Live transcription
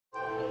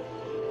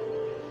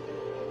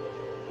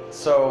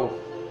So,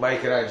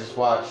 Mike and I just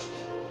watched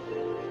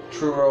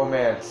True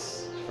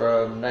Romance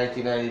from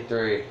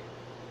 1993,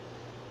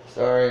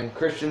 starring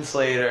Christian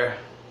Slater,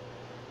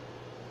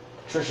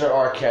 Patricia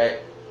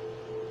Arquette,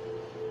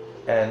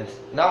 and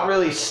not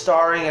really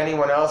starring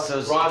anyone else. It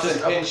was Bronson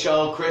just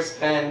Pinchot, Chris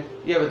Penn.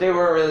 Yeah, but they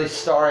weren't really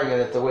starring in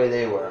it the way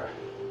they were.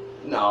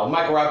 No,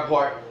 Michael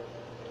Rappaport.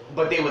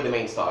 But they were the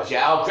main stars.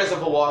 Yeah,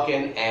 Christopher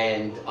Walken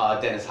and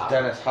Dennis Hopper.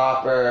 Dennis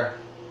Hopper,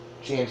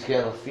 James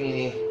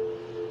Gandolfini.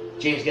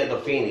 James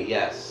Gandolfini,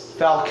 yes.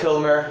 Val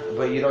Kilmer,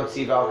 but you don't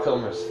see Val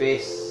Kilmer's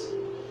face.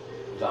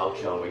 Val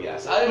Kilmer,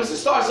 yes. It was a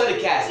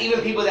star-studded cast.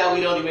 Even people that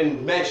we don't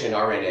even mention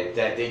are in it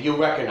that you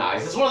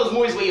recognize. It's one of those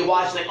movies where you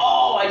watch like,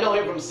 oh, I know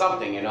him from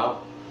something, you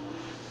know?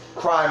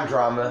 Crime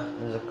drama.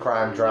 It was a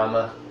crime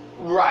drama.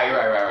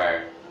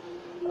 Right.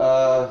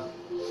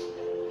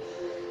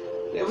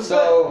 It was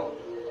so,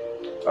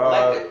 good. I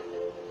liked it.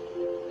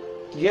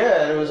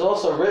 Yeah, and it was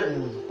also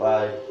written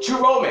by... True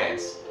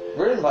Romance.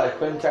 Written by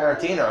Quentin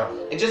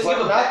Tarantino. And just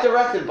but not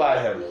directed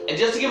by him. And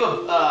just to give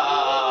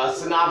a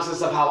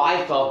synopsis of how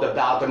I felt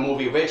about the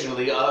movie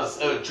originally,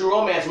 True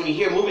Romance, when you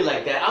hear a movie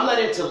like that, I'm not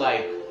into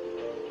like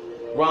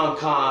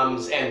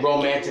rom-coms and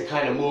romantic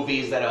kind of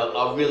movies that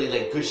are really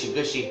like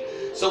gushy.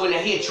 So when I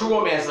hear True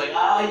Romance, like,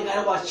 oh, you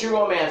gotta watch True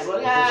Romance.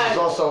 Like, This is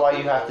also why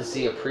you have to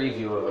see a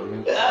preview of a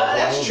movie.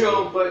 That's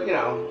true, but you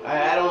know,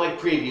 I don't like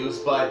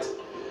previews, but...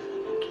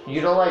 You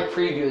don't like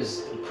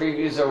previews.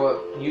 Previews are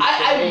what you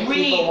I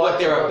read what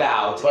they're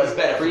about. But it's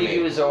better for me.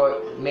 Previews are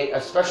what make,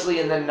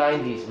 especially in the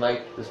 90s,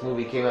 Mike. This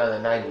movie came out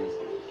in the 90s.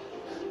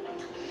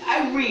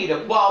 I read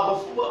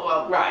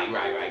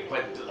right.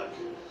 But look,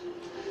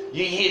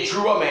 you hear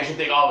True Romance, you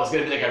think, oh, it's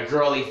gonna be like a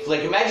girly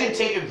flick. Imagine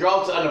taking a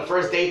girl on the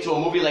first date to a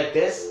movie like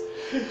this.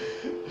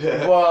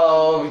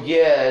 Well,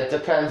 yeah, it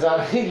depends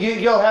on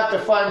you'll have to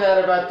find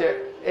out about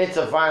their. It's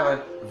a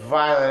violent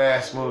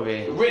ass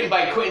movie. Written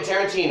by Quentin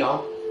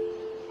Tarantino.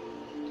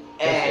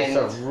 And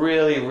it's a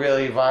really,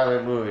 really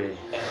violent movie.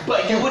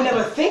 But you would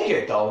never think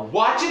it though.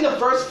 Watching the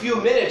first few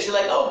minutes, you're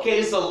like, okay,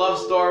 this is a love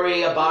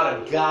story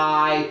about a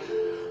guy,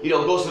 you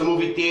know, goes to the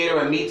movie theater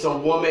and meets a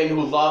woman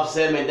who loves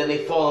him, and then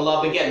they fall in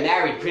love and get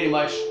married pretty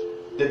much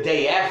the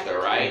day after,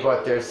 right?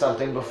 But there's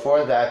something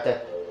before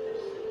that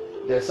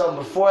when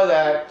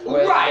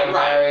they're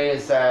married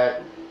is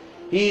that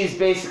he's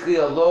basically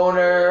a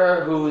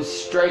loner who's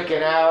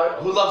striking out.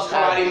 Who loves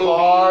karate movies.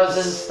 Bars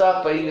and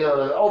stuff, but you know,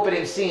 the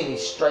opening scene, he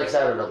strikes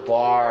out at a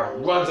bar.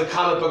 Runs a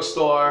comic book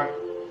store.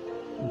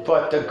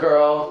 But the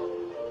girl,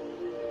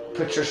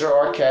 Patricia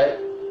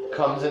Arquette,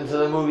 comes into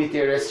the movie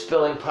theater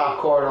spilling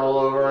popcorn all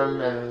over him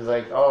and is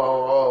like,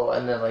 oh,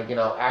 and then like, you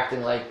know,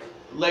 acting like...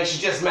 Like she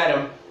just met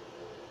him.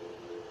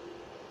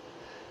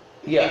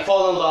 Yeah. They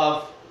fall in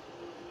love.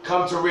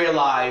 Come to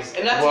realize,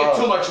 and not to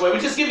give too much away, we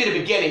just give you the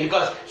beginning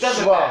because it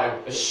doesn't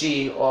matter.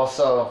 She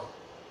also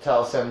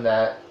tells him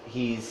that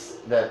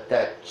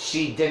that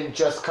she didn't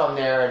just come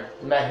there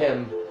and met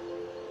him.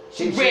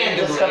 She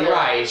randomly,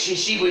 right?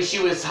 She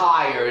was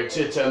hired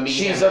to meet him.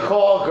 She's a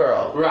call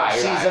girl. Right.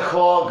 She's a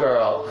call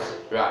girl.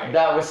 Right.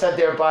 That was sent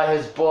there by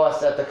his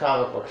boss at the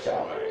comic book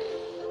shop.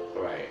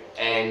 Right.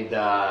 And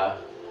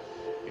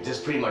it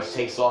just pretty much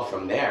takes off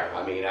from there.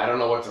 I mean, I don't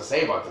know what to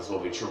say about this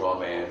movie, True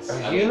Romance.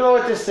 You know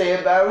what to say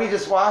about it. We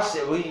just watched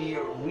it. We.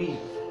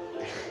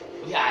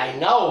 Yeah, I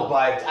know,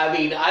 but I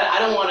mean, I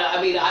don't want to.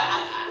 I mean,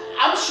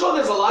 I'm sure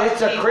there's a lot of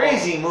people. It's a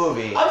crazy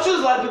movie. I'm sure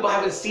there's a lot of people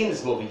haven't seen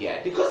this movie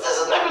yet because this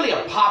is not really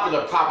a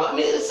popular. I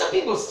mean, some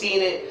people have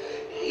seen it.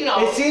 You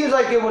know, it seems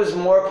like it was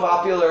more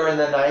popular in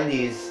the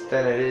 90s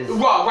than it is.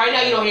 Well, right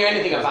now you don't hear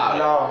anything about it.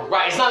 No.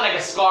 Right, it's not like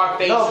a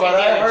Scarface. No, but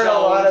Indiana I heard Jones.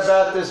 a lot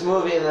about this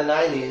movie in the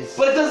 90s.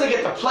 But it doesn't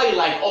get to play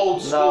like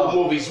old school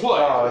movies would.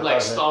 No, it like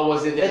doesn't. Star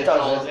Wars, Indiana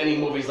Jones, any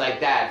movies like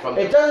that. From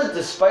it doesn't,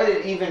 despite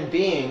it even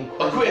being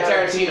Quentin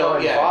Tarantino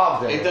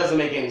involved in it. It doesn't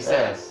make any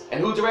sense.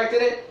 And who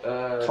directed it?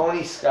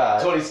 Tony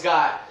Scott. Tony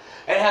Scott.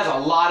 And it has a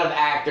lot of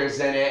actors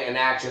in it and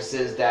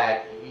actresses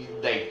that,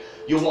 like,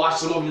 you watch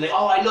the movie, like,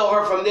 oh, I know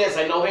her from this,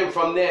 I know him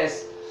from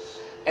this.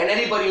 And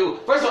anybody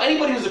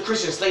who's a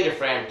Christian Slater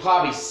fan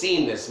probably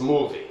seen this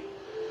movie.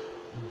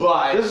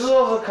 But this is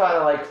also kind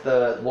of like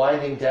the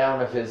winding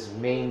down of his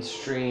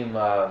mainstream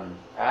acting.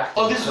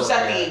 Oh, this was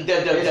at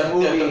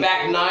the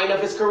back nine of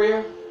his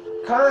career?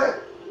 Kind of.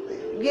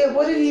 Yeah,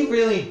 what did he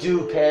really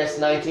do past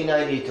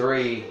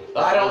 1993?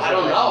 I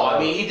don't know. I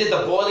mean, he did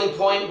The Boiling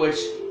Point, which...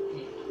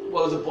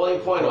 What was it, Boiling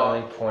Point?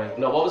 Boiling Point.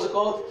 No, what was it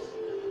called?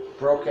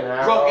 Broken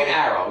Arrow. Broken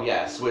Arrow,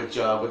 yes, with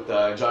John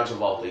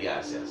Travolta,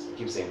 yes. I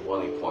keep saying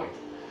Boiling Point.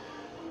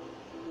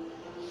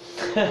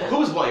 Who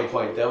was Boiling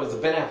Point? That was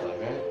Ben Affleck,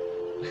 right?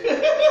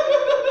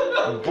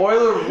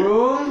 Boiler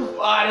Room?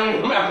 I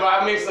don't remember.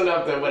 I'm mixing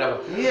up the whatever.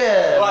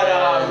 Yeah.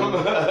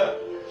 But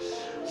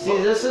see,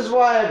 this is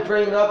why I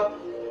bring up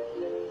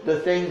the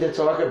thing to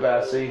talk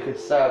about, so you could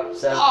stop.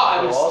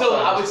 I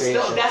would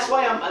still. That's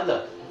why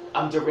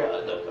I'm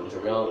derailed.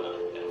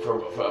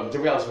 I'm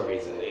derailed for a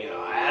reason. You know,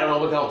 I don't know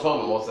what the hell I'm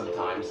talking about most of the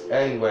times.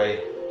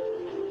 Anyway,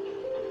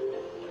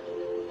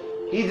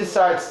 he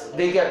decides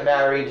they get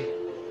married.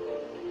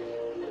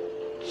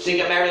 She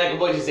got married like a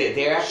boy. She said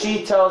there.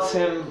 She tells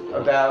him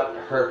about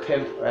her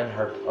pimp and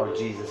her, oh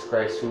Jesus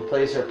Christ, who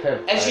plays her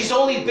pimp. And she's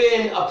only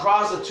been a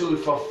prostitute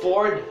for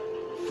 4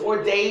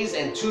 days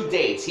and 2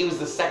 dates. He was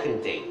the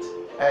second date.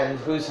 And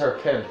who's her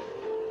pimp?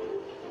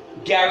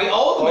 Gary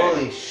Oldman.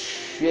 Holy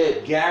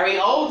shit. Gary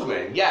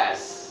Oldman,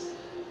 yes.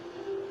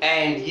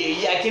 And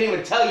I can't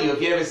even tell you,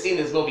 if you've ever seen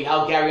this movie,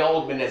 how Gary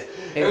Oldman is.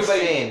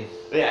 Insane.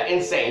 Yeah,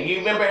 insane. You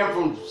remember him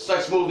from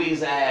such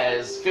movies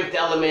as Fifth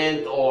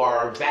Element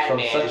or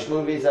Batman. From such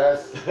movies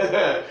as?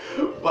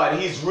 But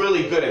he's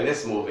really good in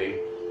this movie.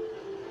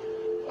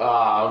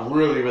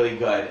 Really, really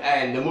good.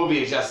 And the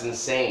movie is just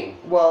insane.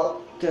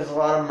 Well, there's a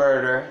lot of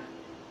murder.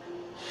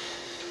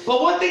 But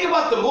one thing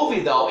about the movie,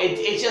 though,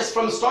 it just,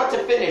 from start to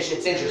finish,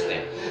 it's interesting.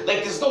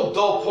 Like, there's no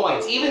dull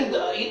points. Even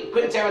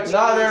Quentin Tarantino...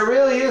 No, there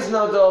really is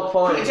no dull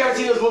points.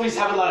 Quentin Tarantino's movies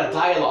have a lot of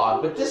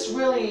dialogue, but this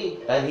really...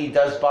 And he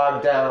does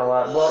bog down a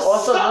lot. Well,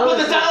 also, but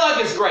the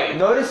dialogue is great.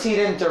 Notice he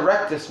didn't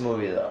direct this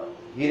movie, though.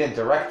 He didn't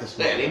direct this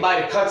movie. Yeah, they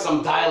might have cut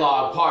some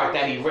dialogue part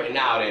that he'd written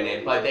out in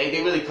it, but they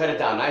really cut it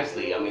down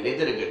nicely. I mean, they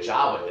did a good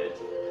job with it.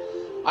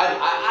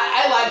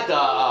 I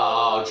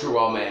liked True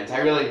Romance. I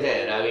really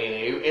did. I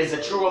mean, it's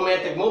a true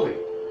romantic movie.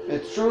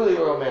 It's truly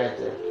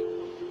romantic.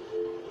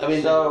 I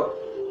mean, so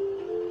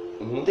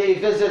they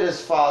visit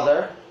his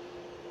father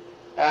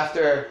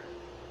after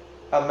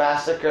a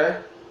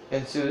massacre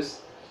ensues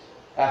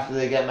after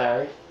they get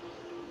married,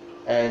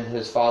 and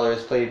his father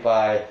is played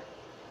by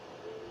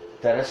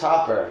Dennis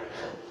Hopper.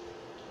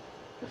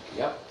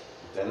 Yep,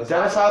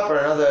 Dennis Hopper,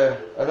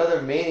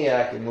 another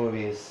maniac in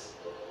movies.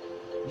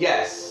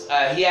 Yes,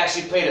 he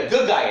actually played a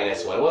good guy in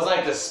this one. It wasn't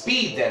like the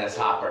Speed Dennis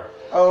Hopper.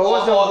 Oh, it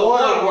wasn't the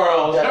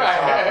Waterworld. Dennis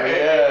Hopper.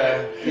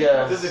 Yeah,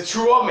 yeah. This is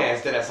True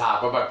Romance Dennis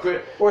Hopper,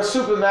 but or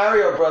Super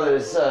Mario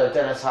Brothers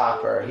Dennis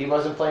Hopper. He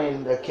wasn't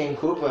playing the King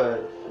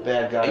Koopa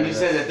bad guy. And you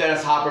said that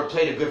Dennis Hopper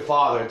played a good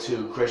father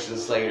to Christian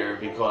Slater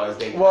because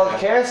they... Well,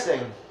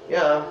 casting,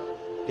 yeah.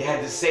 They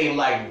had the same,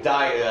 like,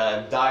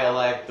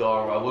 dialect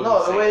or...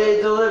 No, the way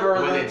they deliver.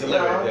 The way they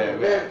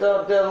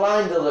delivered their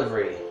line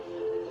delivery.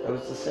 It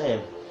was the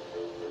same.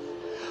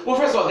 Well,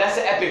 first of all, that's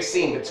an epic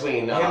scene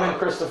between... him and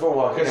Christopher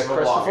Walken.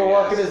 Christopher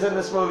Walken yes. is in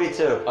this movie,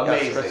 too.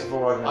 Amazing. Yes, Christopher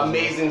Walken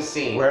Amazing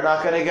scene. We're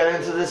not going to get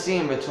into the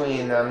scene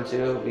between them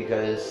two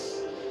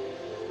because...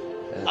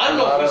 I don't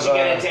know if we should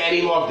get into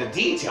any more of the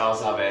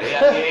details of it.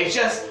 I mean, it's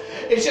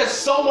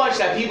just so much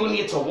that people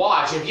need to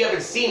watch. If you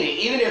haven't seen it,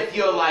 even if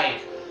you're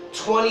like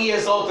 20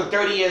 years old to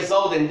 30 years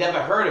old and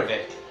never heard of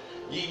it,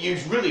 you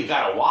really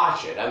gotta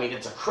watch it. I mean,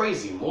 it's a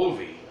crazy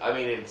movie. I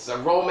mean, it's a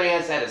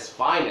romance at its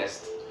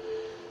finest.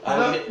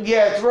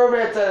 Yeah, it's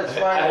romance at its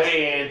finest. I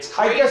mean, it's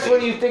crazy. I guess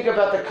when you think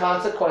about the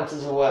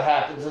consequences of what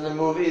happens in the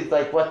movie,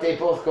 like what they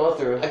both go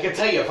through. I can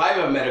tell you, if I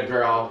ever met a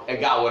girl and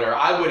got with her,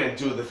 I wouldn't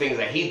do the things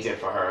that he did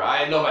for her.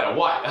 No matter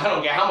what. I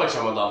don't care how much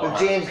I'm in love with her.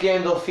 James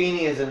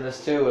Gandolfini is in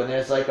this too, and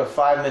there's like a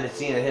 5-minute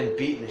scene of him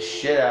beating the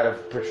shit out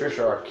of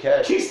Patricia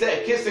Arquette. Kiss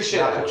the shit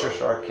out of her. Not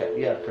Patricia Arquette.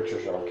 Yeah,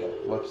 Patricia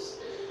Arquette. Whoops.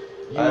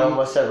 I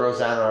almost said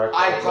Rosanna Arquette.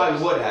 I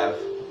probably would have.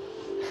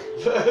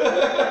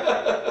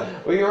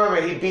 Well, you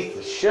remember he beats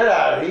the shit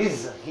out of her.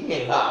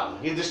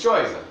 He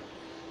destroys her.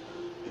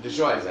 He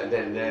destroys her.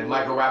 And then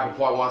Michael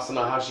Rappaport wants to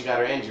know how she got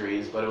her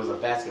injuries, but it was a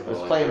basketball. He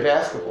was playing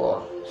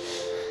basketball.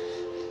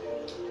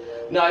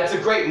 No, it's a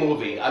great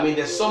movie. I mean,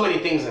 there's so many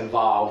things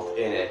involved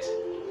in it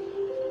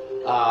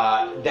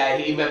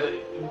that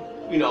even,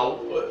 you know,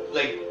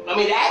 like, I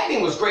mean, the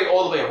acting was great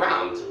all the way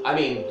around. I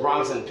mean,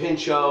 Bronson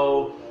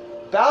Pinchot,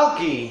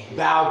 Balki.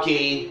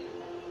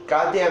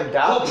 Goddamn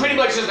Balki. Well, pretty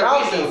much is the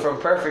Balki reason. from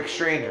Perfect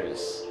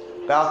Strangers.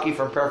 Balki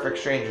from Perfect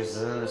Strangers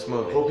is in this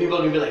movie. Well, people are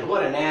gonna be like,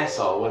 what an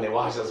asshole when they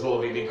watch this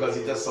movie because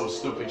he does some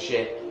stupid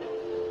shit.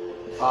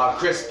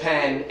 Chris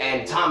Penn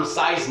and Tom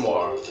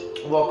Sizemore.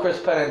 Well, Chris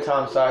Penn and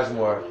Tom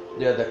Sizemore,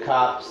 they're the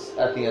cops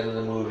at the end of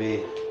the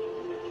movie.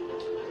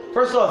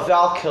 First of all,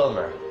 Val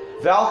Kilmer.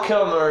 Val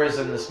Kilmer is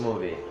in this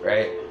movie,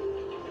 right?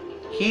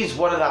 He's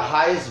one of the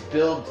highest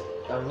billed,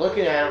 I'm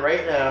looking at him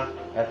right now,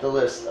 at the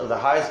list of the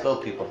highest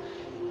billed people.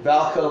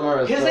 Val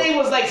Kilmer is... His name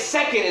was like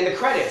second in the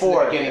credits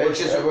 4. in the beginning, which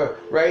is...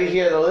 Right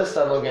here, the list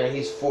I'm looking at,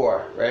 he's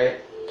 4, right?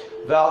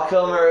 Val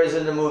Kilmer is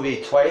in the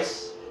movie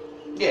twice.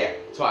 Yeah,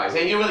 twice.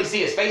 And you really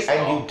see his face at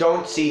all. And you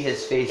don't see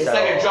his face it's at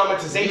all. It's like a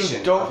dramatization.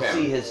 You don't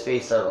see his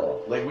face at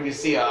all. Like when you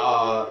see a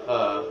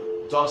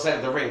Dark Side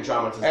of the Ring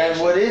dramatization.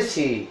 And what is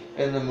he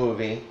in the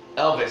movie?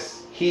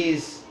 Elvis.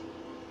 He's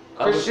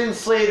Christian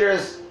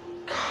Slater's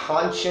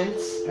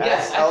conscience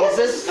yes, as Elvis. I guess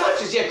it's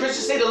conscience. Yeah,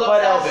 Christian Slater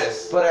loves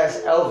Elvis. But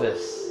as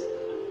Elvis.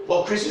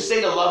 Well, Christian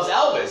Slater loves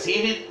Elvis.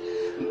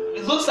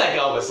 It looks like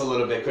Elvis a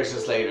little bit, Christian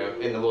Slater,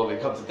 in the movie.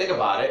 Come to think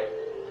about it.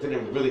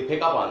 Didn't really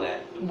pick up on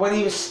that. When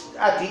he was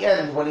at the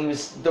end,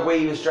 the way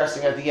he was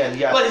dressing at the end,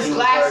 yeah. But his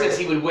glasses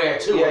he would wear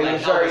too. Yeah, like he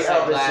was very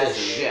Elvis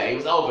Elvis-ish. Yeah, he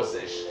was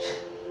Elvis-ish.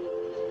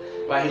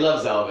 Right, he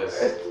loves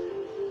Elvis.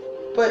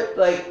 But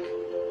like,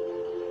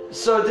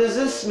 so does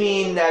this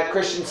mean that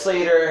Christian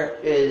Slater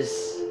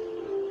is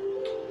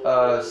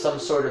some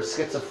sort of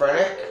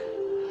schizophrenic?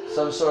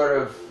 some sort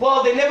of.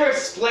 Well, they never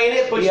explain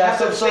it, but He you has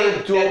have to some sort say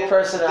of dual that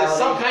personality. there's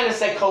some kind of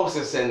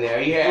psychosis in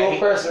there. Yeah. Dual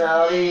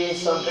personality,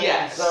 something.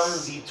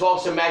 Yes. He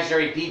talks to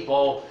imaginary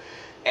people,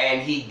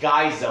 and he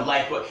guides them.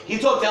 Like he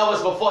talked to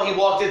Elvis before he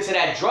walked into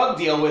that drug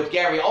deal with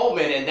Gary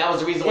Oldman, and that was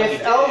the reason why he If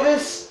did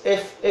Elvis,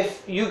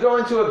 if you go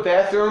into a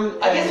bathroom,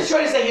 I guess and he's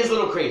trying to say he's a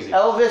little crazy.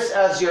 Elvis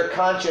as your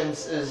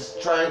conscience is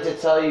trying to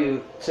tell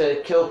you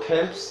to kill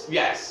pimps,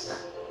 Yes.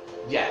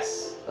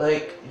 Yes.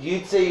 like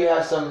you'd say you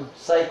have some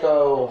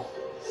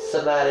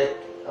psychosomatic,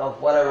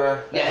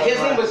 whatever. Yeah, his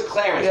name was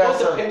Clarence. Yeah, What's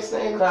the some- pimp's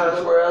name?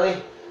 Clarence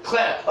Worley.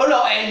 Oh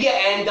no,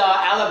 and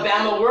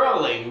Alabama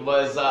Whirly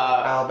was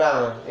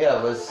Alabama. Yeah,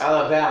 it was.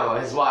 Alabama,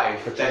 his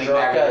wife, that he Patricia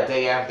married Arquette. the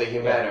day after he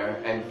met her,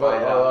 and But,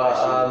 find out that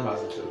she was a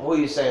prostitute. who are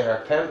you saying?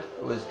 Her pimp?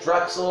 It was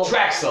Drexel.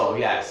 Drexel,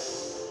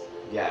 yes,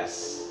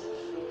 yes,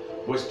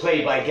 was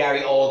played by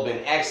Gary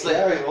Oldman. Excellent.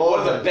 Gary One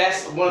of the Oldman.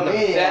 best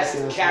Maniac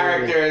in this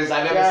characters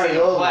I've ever Gary seen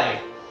him Oldman. play.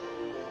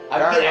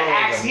 Gary He Oldman.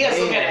 has some kind of Maniac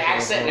in this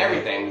accent and movie.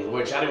 everything,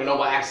 which I don't even know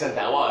what accent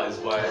that was,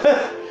 but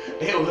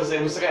it was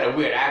some kind of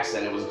weird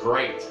accent. It was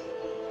great.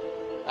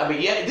 I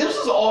mean, yeah, this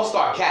was an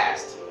all-star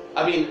cast.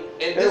 I mean,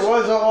 It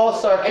was an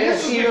all-star And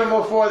this cast was even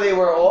before they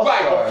were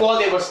all-stars. right before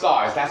they were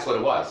stars. That's what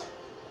it was.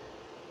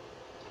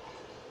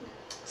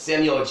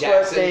 Samuel But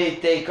Jackson.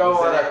 they go Was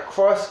on that a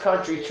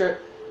cross-country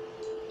trip.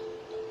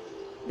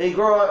 They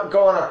go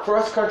on a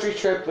cross-country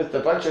trip with a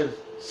bunch of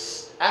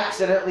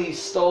accidentally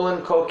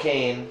stolen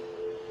cocaine.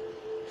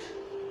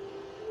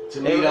 to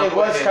meet It up with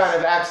was his- kind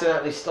of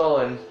accidentally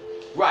stolen.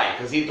 right,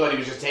 because he thought he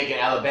was just taking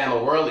Alabama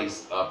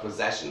Whirly's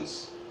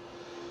possessions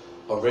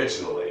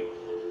originally.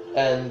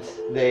 And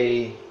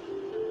they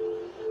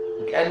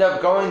end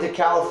up going to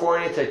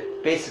California to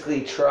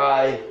basically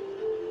try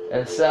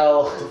and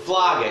sell To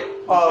flog it.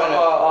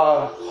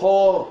 a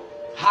whole.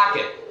 Hock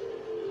it.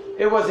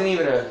 It wasn't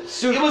even a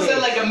suitcase. It was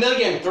at like $1.3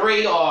 million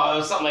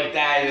or something like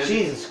that. It was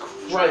Jesus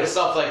trying to Christ.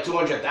 sell for like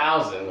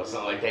 200,000 or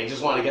something like that. He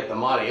just wanted to get the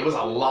money. It was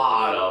a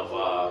lot of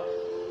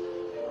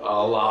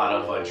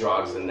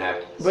drugs in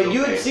that. But you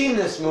had suitcase. seen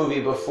this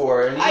movie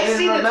before, and you I've didn't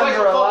seen it twice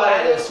remember a before, lot but of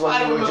I this don't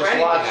when you were remember just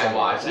anything I watching.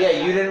 watched. Yeah,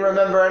 you didn't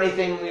remember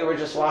anything we were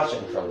just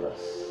watching from this.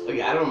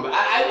 Yeah, I don't remember.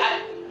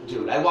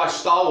 Dude, I watched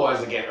Star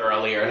Wars again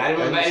earlier, and I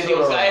didn't remember And anything.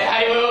 so-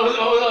 I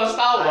was on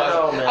Star Wars. I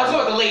know, man. I was talking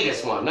about the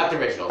latest one, not the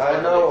original. I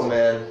know,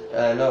 man.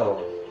 I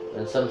know.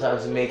 And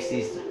sometimes it makes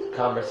these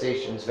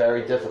conversations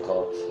very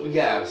difficult.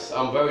 Yes,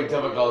 I'm very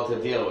difficult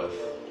to deal with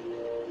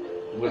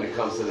when it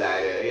comes to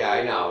that. Yeah,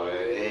 I know.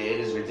 It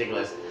is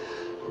ridiculous.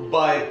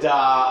 But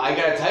I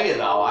gotta tell you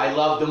though, I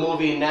love the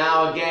movie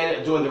now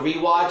again, doing the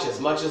rewatch as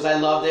much as I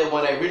loved it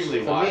when I originally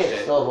For me, watched it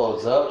it. still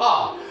holds up.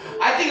 Oh,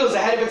 I think it was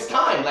ahead of its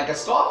time, like a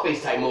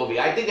Scarface type movie.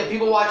 I think that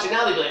people watch it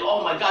now, they'd be like,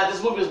 oh my god,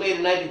 this movie was made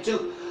in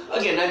 92.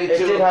 Again, 92. It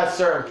did have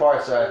certain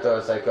parts that I thought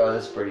was like, oh,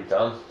 this is pretty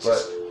dumb.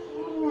 But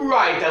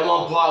Right, that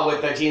one part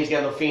with James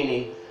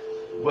Gandolfini,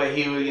 where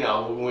he,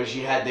 when she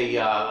had the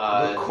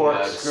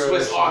corkscrew,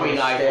 Swiss she Army was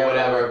knife or stabbing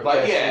whatever. him.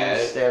 But she yeah,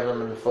 was stabbing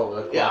him in the foot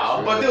with a yeah.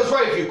 corkscrew. But there was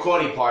very few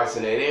corny parts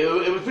in it.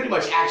 It was pretty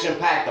much action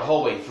packed the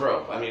whole way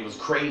through. I mean, it was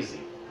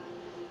crazy.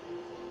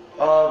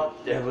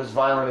 It was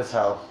violent as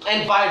hell.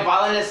 And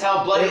violent as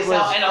hell, bloody It as hell,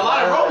 was and a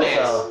lot of violent as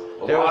romance. hell.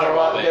 There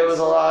was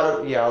a lot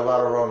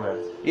of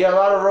romance. Yeah, a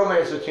lot of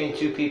romance between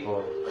two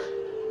people.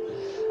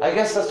 I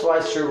guess that's why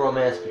it's true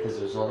romance, because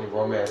there's only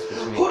romance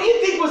between. Who do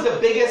you think was the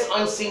biggest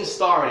unseen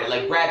star in it?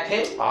 Like Brad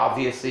Pitt?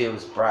 Obviously, it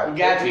was Brad Pitt.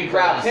 You got to be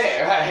Brad because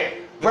Pitt, right?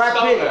 The Brad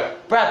stoner.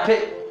 Brad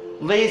Pitt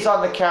lays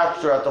on the couch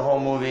throughout the whole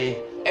movie,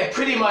 It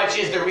pretty much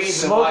is the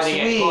reason why smokes they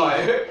get weed, caught.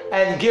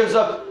 and gives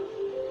up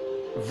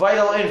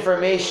vital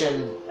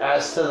information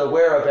as to the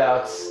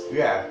whereabouts.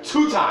 Yeah,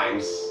 2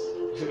 times.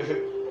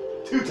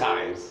 2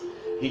 times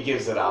he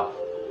gives it up.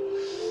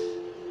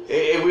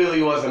 It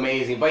really was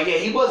amazing. But yeah,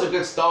 he was a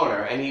good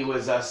stoner, and he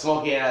was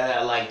smoking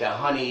like the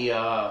honey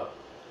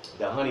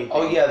thing.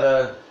 Oh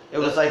yeah, it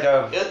was like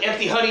a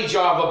empty honey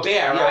jar of a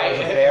bear, yeah, right? it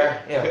was a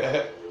bear.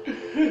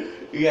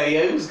 Yeah.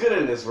 yeah, he was good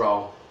in this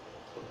role.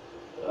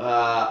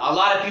 A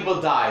lot of people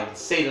died, to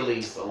say the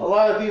least. A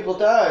lot of people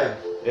died.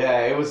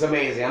 Yeah, it was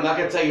amazing. I'm not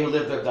gonna tell you who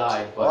lived or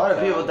died, but A lot of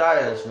people died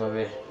in this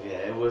movie. Yeah,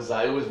 it was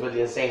really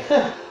insane.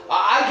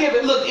 I give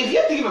it. Look, if you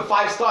have to give it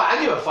 5 stars, I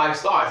give it 5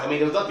 stars. I mean,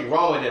 there was nothing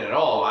wrong with it at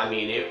all. I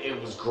mean,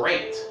 it was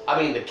great. I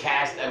mean, the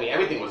cast. I mean,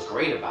 everything was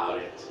great about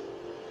it.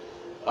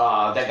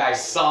 That guy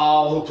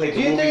Saul, who played the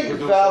Do you movie think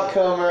producer. Val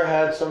Kilmer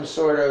had some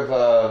sort of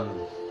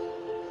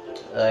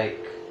like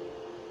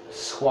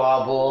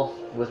squabble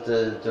with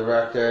the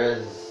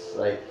directors?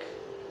 Like,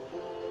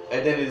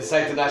 And then he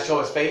decided to not show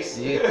his face.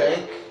 do you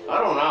think? I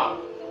don't know.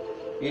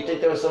 You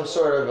think there was some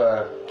sort of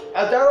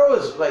they're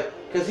always like,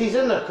 because he's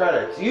in the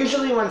credits.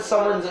 Usually when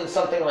someone's in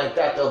something like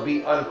that, they'll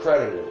be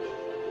uncredited.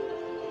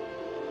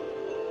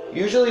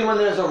 Usually when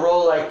there's a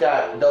role like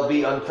that, they'll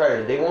be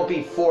uncredited. They won't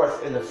be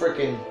fourth in the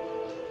freaking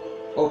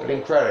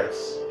opening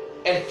credits.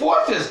 And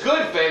fourth is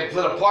good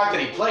for the part that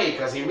he played,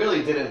 because he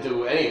really didn't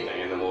do anything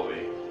in the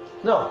movie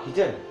No, he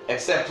didn't.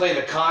 except play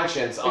the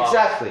conscience of.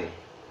 Exactly.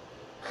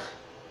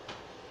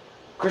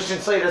 Christian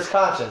Slater's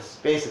conscience,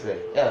 basically.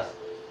 Yes.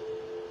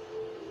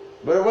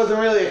 But it wasn't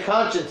really a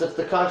conscience if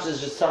the conscience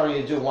is just telling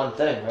you to do one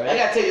thing, right? I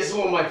gotta tell you, this is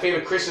one of my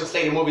favorite Christian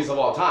Slater movies of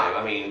all time.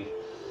 I mean,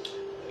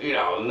 you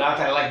know, not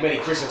that I like many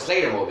Christian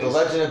Slater movies. The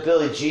Legend of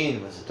Billie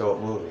Jean was a dope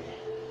movie.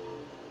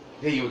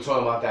 Yeah, you were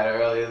talking about that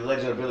earlier. The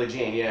Legend of Billie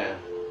Jean, yeah.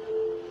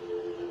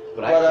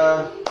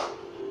 But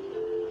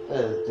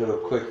let's do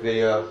a quick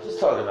video just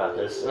talking about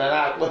this,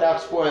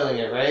 without spoiling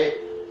it, right?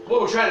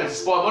 well, we're trying to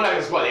spoil. We're not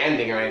gonna spoil the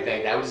ending or anything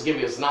like that. We'll just give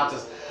you a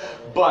synopsis.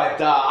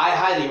 But I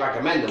highly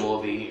recommend the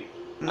movie.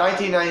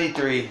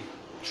 1993,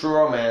 True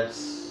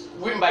Romance.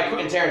 Written by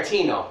Quentin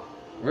Tarantino.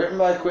 Written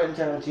by Quentin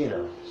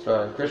Tarantino,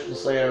 starring Christian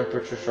Slater and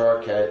Patricia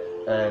Arquette,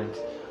 and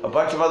a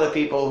bunch of other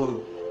people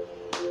who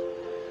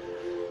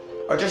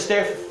are just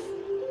there for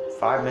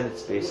 5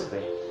 minutes,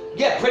 basically.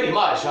 Yeah, pretty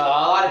much. A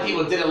lot of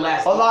people didn't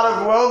last. A lot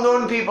of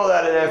well-known people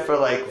that are there for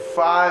like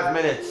 5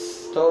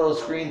 minutes total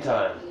screen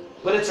time.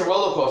 But it's a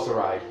roller coaster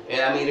ride.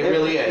 I mean, it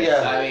really is.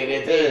 Yeah, I mean,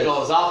 it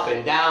goes up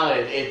and down.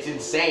 It's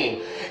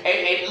insane.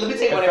 And let me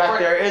tell you, in fact,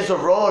 there is a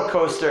roller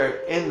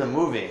coaster in the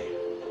movie.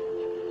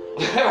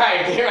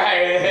 right.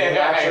 I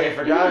actually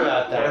forgot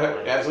about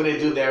that. That's what they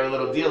do there, a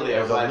little deal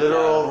there. There's a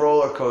literal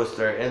roller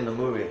coaster in the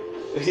movie.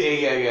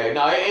 Yeah.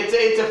 No,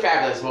 it's a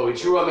fabulous movie.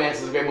 True Romance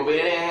is a great movie,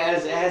 and it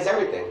has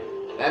everything.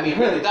 I mean, it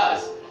really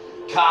does.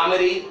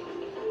 Comedy,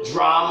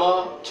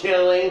 drama,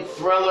 killing,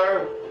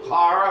 thriller,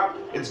 horror.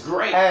 It's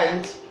great.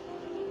 And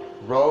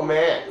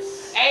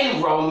romance.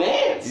 And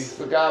romance.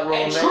 You forgot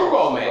romance. And true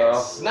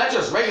romance. Bro. Not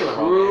just regular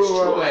romance.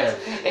 True romance.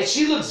 And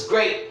she looks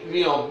great.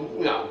 You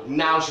know,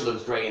 now she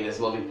looks great in this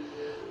movie.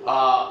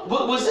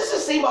 Was this the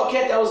same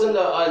Arquette that was in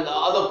the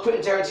other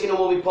Quentin Tarantino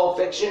movie, Pulp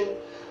Fiction?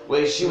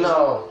 Where she was...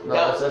 No,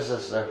 that's her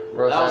sister.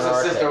 Rosanna that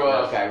was her sister.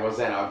 Arquette. Okay,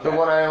 Rosanna Arquette. The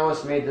one I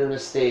almost made the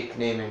mistake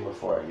naming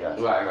before, yes.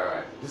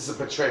 Right. This is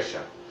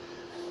Patricia.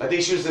 I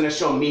think she was in the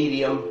show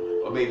Medium,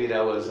 or maybe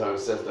that was her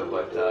sister,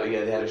 but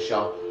yeah, they had a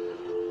show.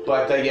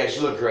 But yeah,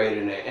 she looked great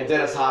in it. And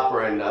Dennis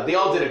Hopper, and they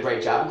all did a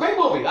great job. Great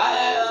movie.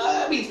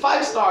 I mean,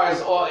 5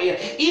 stars, or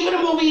even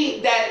a movie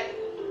that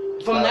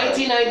from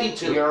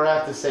 1992. You don't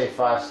have to say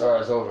 5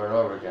 stars over and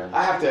over again.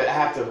 I have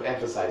to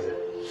emphasize it.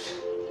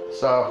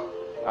 So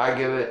I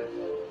give it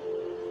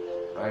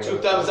 2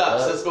 thumbs up.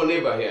 Cisco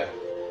Neighbor here.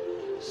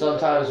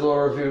 Sometimes we'll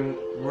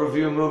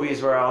review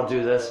movies where I'll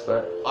do this,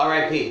 but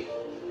R.I.P.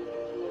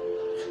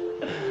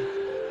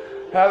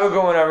 Have a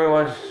good one,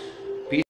 everyone.